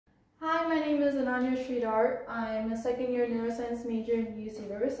Hi, my name is Ananya. I'm a second-year neuroscience major in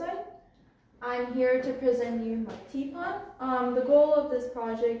UC Riverside. I'm here to present you my Teapot. The goal of this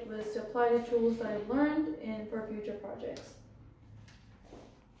project was to apply the tools that I've learned for future projects.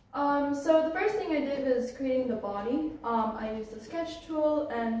 So the first thing I did was creating the body. I used the sketch tool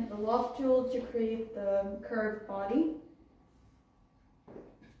and the loft tool to create the curved body.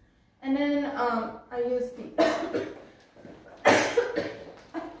 And then I used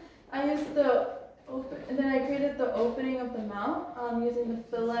I created the opening of the mouth using the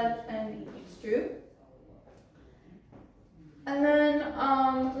fillet and the extrude. And then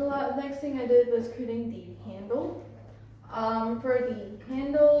the next thing I did was creating the handle. For the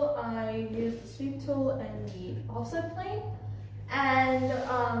handle, I used the sweep tool and the offset plane. And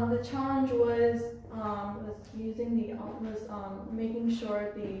the challenge was making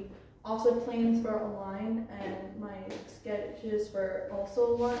sure the offset planes were aligned and my sketches were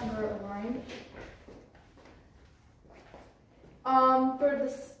also aligned. For the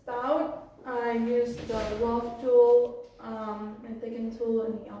spout, I used the loft tool, and thicken tool,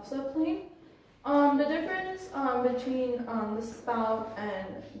 and the offset plane. The difference between the spout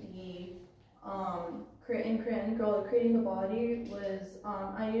and the creating the body was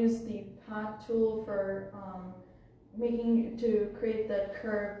I used the path tool for to create the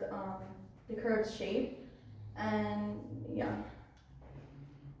curved shape, and yeah.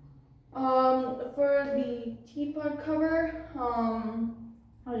 For the teapot cover,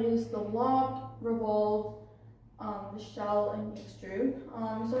 I used the loft, revolve, the shell, and extrude.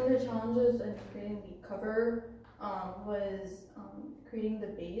 Some of the challenges in creating the cover was creating the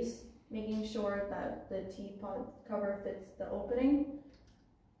base, making sure that the teapot cover fits the opening.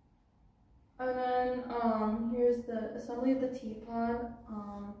 And then here's the assembly of the teapot.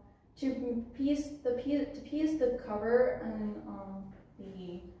 To piece the cover and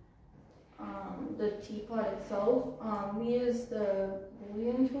the teapot itself, we use the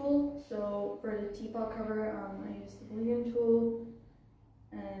bullion tool. So for the teapot cover, I used the bullion tool,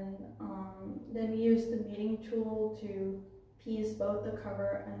 and then we use the mating tool to piece both the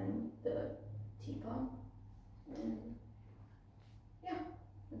cover and the teapot. And yeah,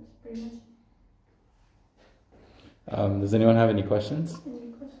 that's pretty much it. Does anyone have any questions?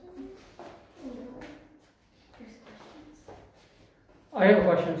 Any questions? I have a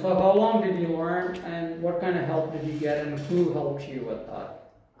question. So how long did you learn, and what kind of help did you get, and who helped you with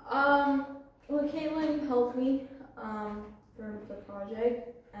that? Well, Caitlin helped me for the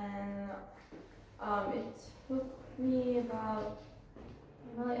project, and it took me about,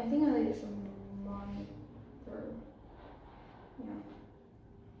 I think I did a month or, yeah.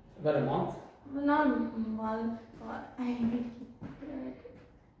 About a month? Well, not a month, but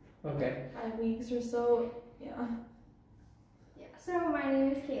Okay. 5 weeks or so, yeah. So my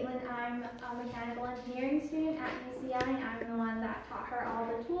name is Caitlin. I'm a mechanical engineering student at UCI, and I'm the one that taught her all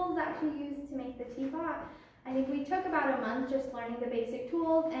the tools that she used to make the teapot. I think we took about a month just learning the basic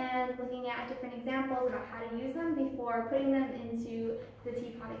tools and looking at different examples about how to use them before putting them into the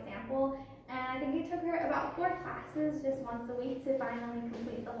teapot example. And I think it took her about 4 classes just once a week to finally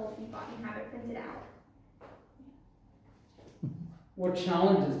complete the whole teapot and have it printed out. What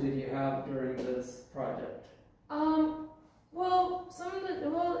challenges did you have during this project?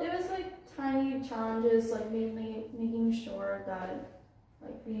 Well, it was like tiny challenges, like mainly making sure that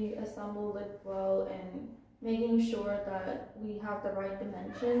we assembled it well, and making sure that we have the right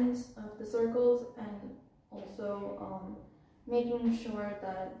dimensions of the circles, and also making sure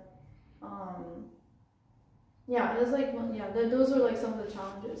that those are like some of the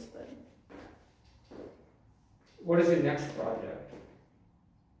challenges. But What is your next project?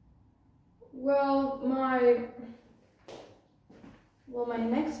 well, my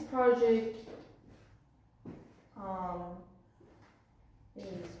next project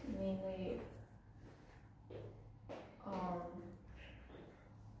is mainly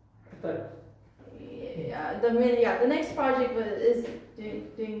the next project is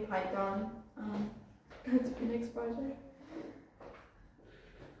doing Python. That's my next project.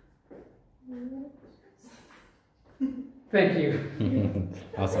 Thank you.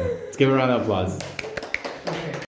 Awesome. Let's give a round of applause.